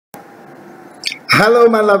Hello,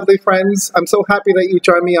 my lovely friends. I'm so happy that you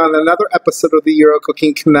joined me on another episode of the Euro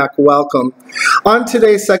Cooking Connect. Welcome. On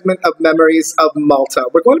today's segment of Memories of Malta,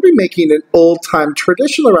 we're going to be making an old-time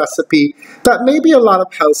traditional recipe that maybe a lot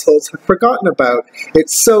of households have forgotten about.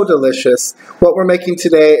 It's so delicious. What we're making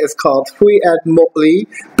today is called FWIED MOQLI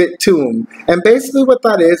BIT-TEWM. And basically what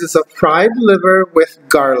that is a fried liver with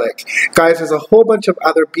garlic. Guys, there's a whole bunch of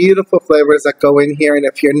other beautiful flavors that go in here, and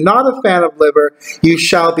if you're not a fan of liver, you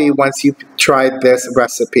shall be once you've tried this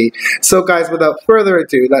recipe. So guys, without further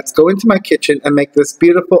ado, let's go into my kitchen and make this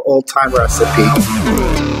beautiful old-time recipe.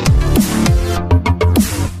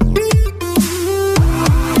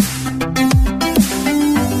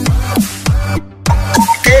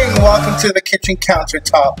 Gang, welcome to the kitchen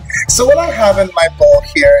countertop. So what I have in my bowl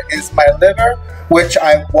here is my liver, which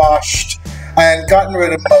I've washed and gotten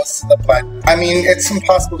rid of most of the blood. I mean, it's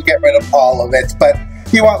impossible to get rid of all of it, but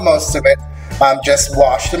you want most of it. Just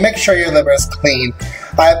washed, and make sure your liver is clean.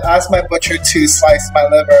 I've asked my butcher to slice my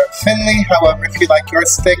liver thinly. However, if you like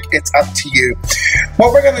yours thick, it's up to you.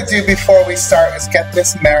 What we're going to do before we start is get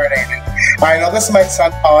this marinated. I know this might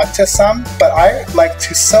sound odd to some, but I like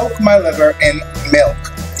to soak my liver in milk.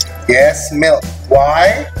 Yes, milk.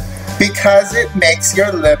 Why? Because it makes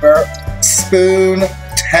your liver spoon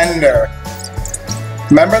tender.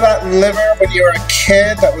 Remember that liver when you were a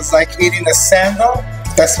kid that was like eating a sandal?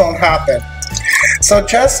 This won't happen. So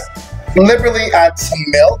just liberally add some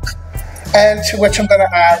milk, and to which I'm going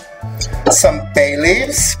to add some bay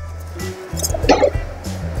leaves,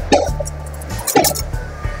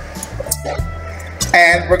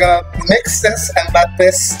 and we're going to mix this and let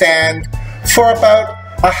this stand for about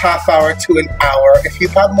a half hour to an hour. If you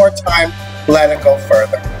have more time, let it go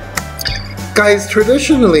further. Guys,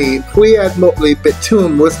 traditionally, FWIED MOQLI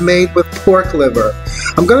BIT-TEWM was made with pork liver.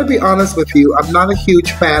 I'm going to be honest with you, I'm not a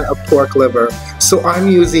huge fan of pork liver, so I'm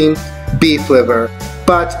using beef liver.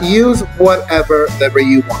 But use whatever liver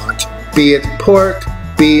you want, be it pork,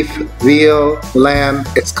 beef, veal, lamb,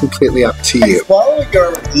 it's completely up to you. While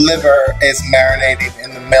your liver is marinating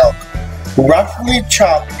in the milk, roughly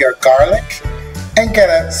chop your garlic and get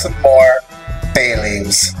out some more bay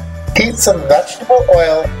leaves. Heat some vegetable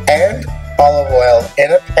oil and olive oil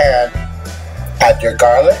in a pan. Add your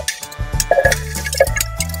garlic,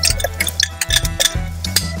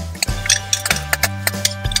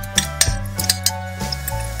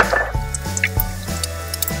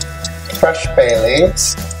 fresh bay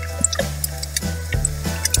leaves,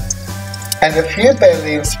 and a few bay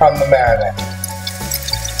leaves from the marinade.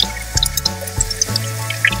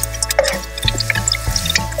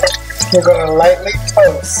 You're going to lightly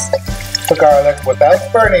toast the garlic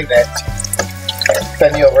without burning it.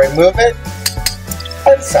 Then you'll remove it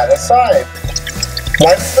and set aside.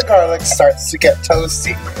 Once the garlic starts to get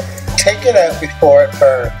toasty, take it out before it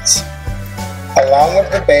burns, along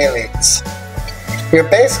with the bay leaves. You're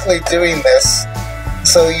basically doing this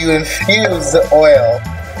so you infuse the oil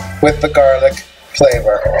with the garlic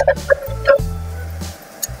flavor.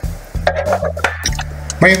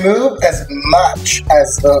 Remove as much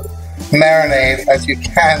as the marinade as you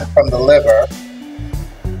can from the liver.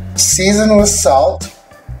 Season with salt,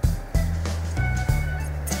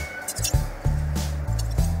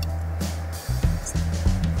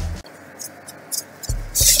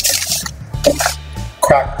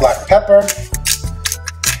 cracked black pepper,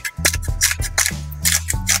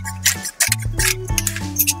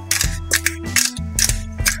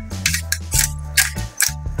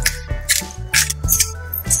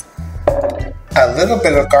 a little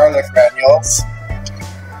bit of garlic granules,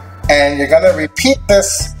 and you're going to repeat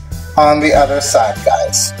this on the other side,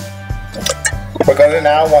 guys. We're going to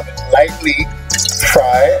now want to lightly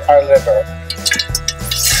fry our liver.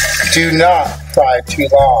 Do not fry too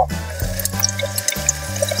long.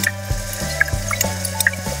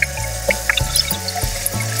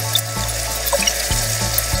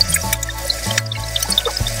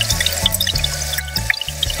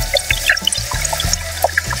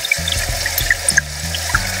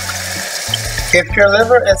 If your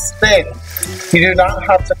liver is thin, you do not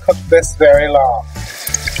have to cook this very long.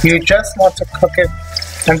 You just want to cook it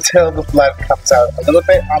until the blood comes out a little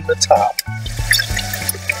bit on the top.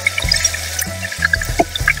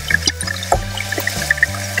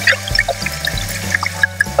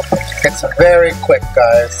 It's very quick,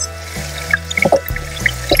 guys.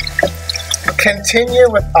 Continue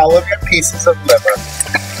with all of your pieces of liver.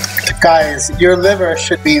 Guys, your liver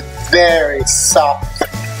should be very soft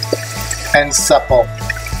and supple.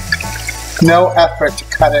 No effort to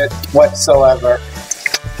cut it whatsoever.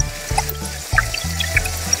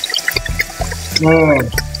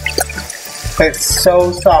 It's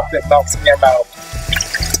so soft it melts in your mouth.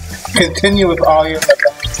 Continue with all your liver.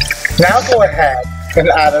 Now go ahead and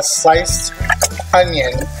add a sliced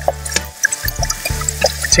onion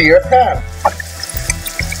to your pan.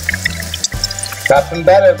 Nothing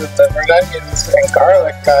better than livered onions and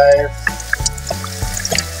garlic, guys.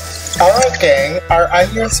 Alright gang, our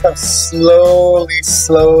onions have slowly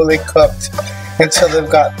cooked until they've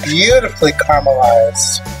got beautifully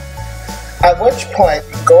caramelized. At which point,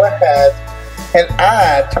 you go ahead and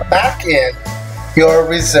add back in your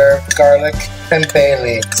reserved garlic and bay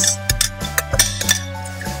leaves.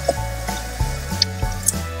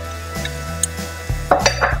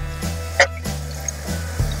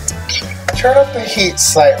 Turn up the heat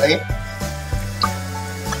slightly.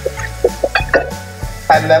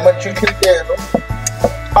 And then what you can do,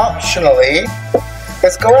 optionally,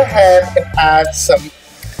 is go ahead and add some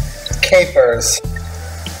capers,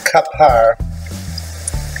 kapar.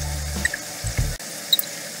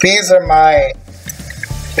 These are my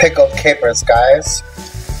pickled capers, guys.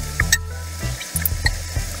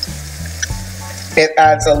 It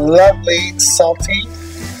adds a lovely salty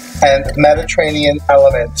and Mediterranean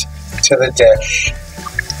element to the dish.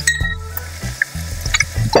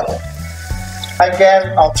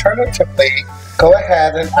 Again, alternatively, go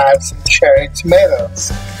ahead and add some cherry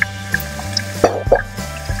tomatoes.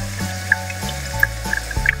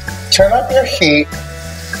 Turn up your heat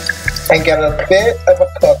and get a bit of a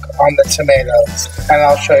cook on the tomatoes, and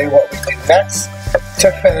I'll show you what we do next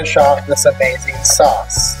to finish off this amazing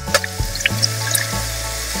sauce.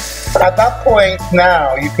 At that point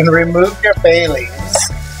now, you can remove your bay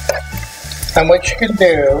leaves, and what you can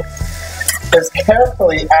do is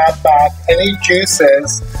carefully add back any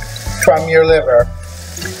juices from your liver.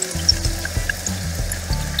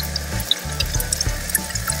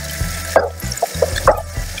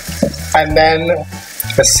 And then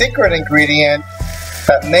the secret ingredient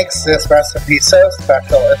that makes this recipe so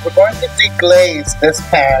special is we're going to deglaze this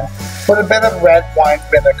pan with a bit of red wine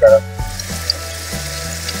vinegar.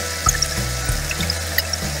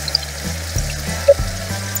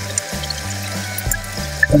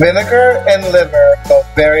 Vinegar and liver go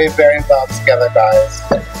very well together, guys.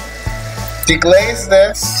 Deglaze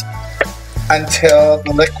this until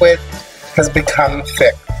the liquid has become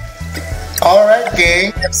thick. Alright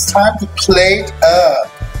gang, it's time to plate up.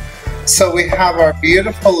 So we have our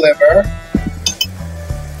beautiful liver,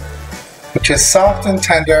 which is soft and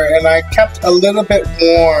tender, and I kept a little bit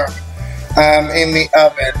warm in the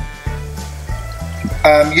oven.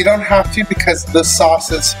 You don't have to because the sauce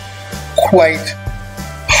is quite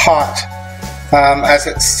hot as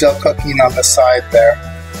it's still cooking on the side there.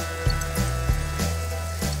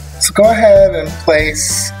 So go ahead and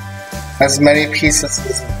place as many pieces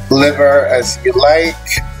of liver as you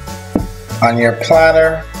like on your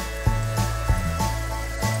platter.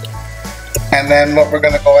 And then what we're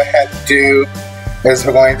going to go ahead and do is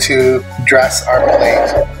we're going to dress our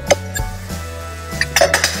plate.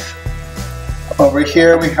 Over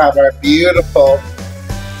here we have our beautiful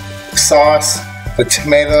sauce. The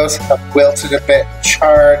tomatoes have wilted a bit,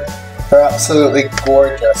 charred. They're absolutely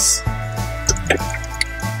gorgeous.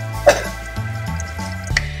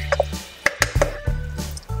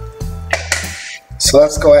 So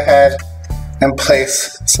let's go ahead and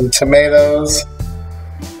place some tomatoes.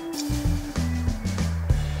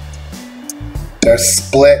 They're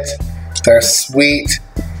split, they're sweet,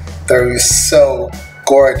 they're so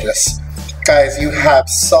gorgeous. Guys, you have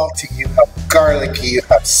salty, you have garlicky, you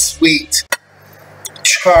have sweet,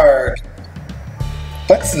 charred.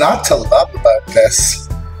 What's not to love about this?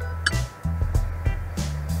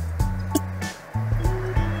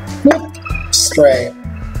 Stray.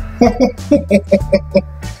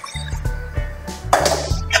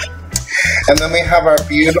 And then we have our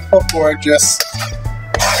beautiful, gorgeous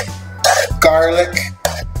garlic,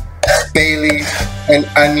 bay leaf, and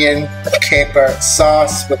onion caper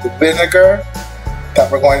sauce with vinegar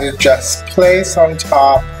that we're going to just place on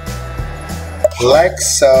top like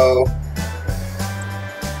so.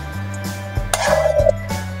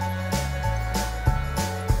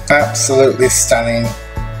 Absolutely stunning.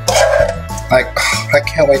 Like, oh, I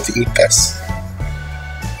can't wait to eat this.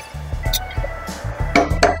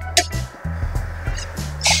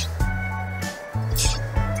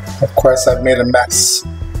 Of course, I've made a mess.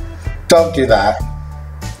 Don't do that.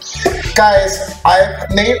 Guys, I've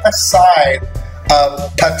made a side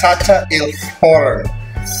of patata al forno.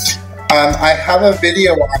 I have a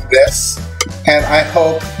video on this, and I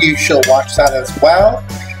hope you shall watch that as well.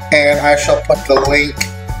 And I shall put the link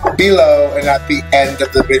below and at the end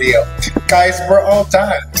of the video. Guys, we're all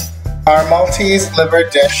done. Our Maltese liver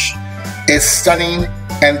dish is stunning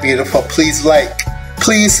and beautiful. Please like,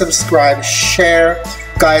 please subscribe, share,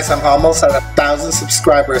 Guys, I'm almost at 1,000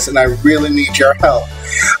 subscribers and I really need your help.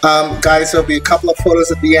 Guys, there'll be a couple of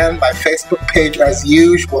photos at the end. My Facebook page, as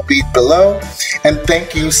usual, will be below. And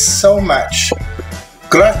thank you so much.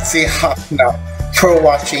 Grazie Hafna for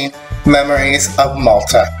watching Memories of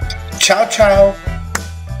Malta. Ciao, ciao.